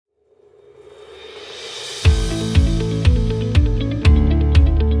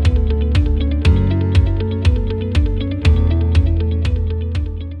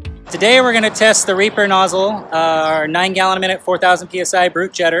Today we're going to test the REAPER Nozzle, our 9 gallon a minute, 4,000 PSI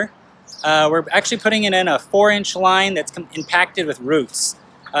brute jetter. We're actually putting it in a 4-inch line that's impacted with roots.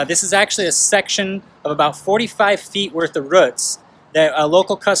 This is actually a section of about 45 feet worth of roots that a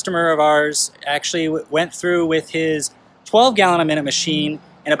local customer of ours actually went through with his 12 gallon a minute machine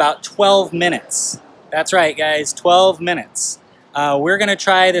in about 12 minutes. That's right, guys, 12 minutes. We're going to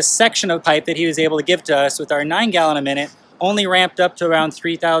try this section of pipe that he was able to give to us with our 9 gallon a minute, only ramped up to around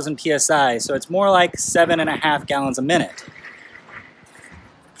 3,000 PSI, so it's more like 7.5 gallons a minute.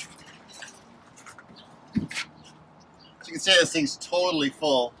 So you can see this thing's totally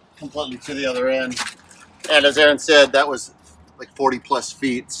full, completely to the other end. And as Aaron said, that was like 40 plus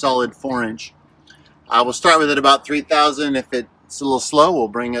feet, solid 4-inch. We'll start with it about 3,000. If it's a little slow, we'll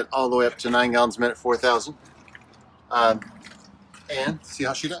bring it all the way up to 9 gallons a minute, 4,000. And see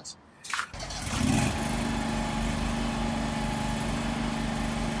how she does.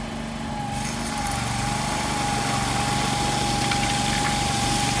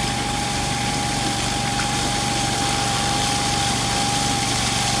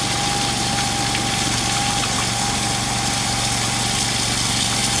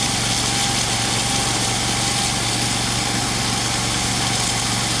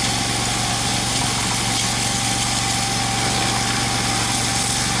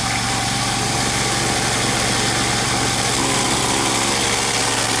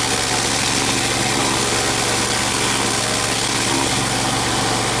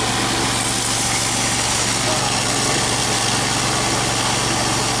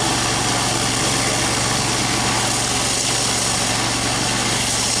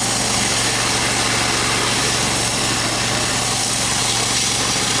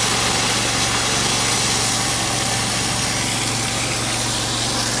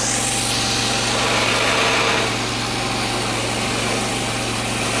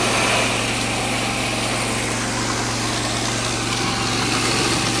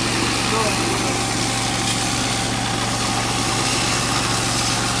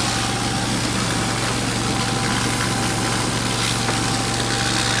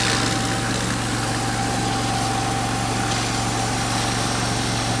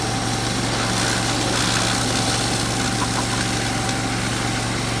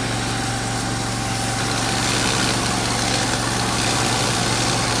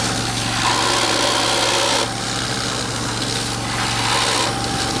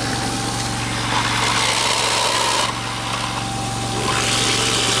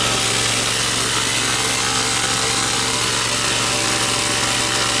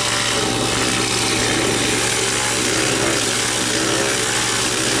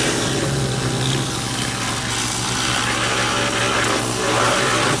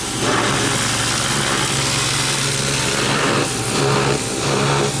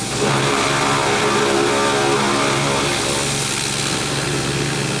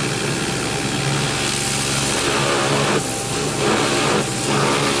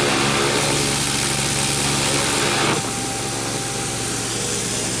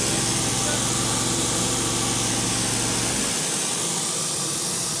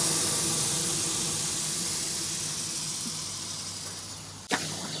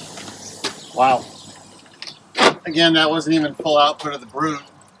 Wow. Again, that wasn't even full output of the Brute.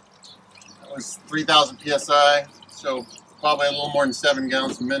 It was 3,000 PSI, so probably a little more than 7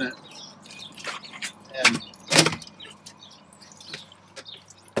 gallons a minute. And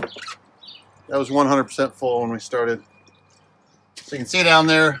that was 100% full when we started. So you can see down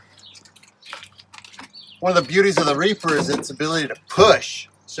there, one of the beauties of the REAPER is its ability to push.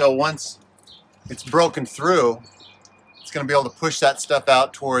 So once it's broken through, it's going to be able to push that stuff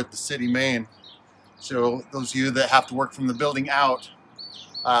out toward the city main. So those of you that have to work from the building out,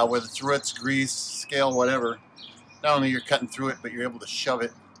 whether it's roots, grease, scale, whatever, not only you're cutting through it, but you're able to shove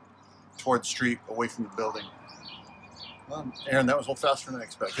it toward the street, away from the building. Well, Aaron, that was a little faster than I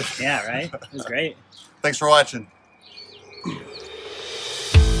expected. Yeah, right? It was great. Thanks for watching.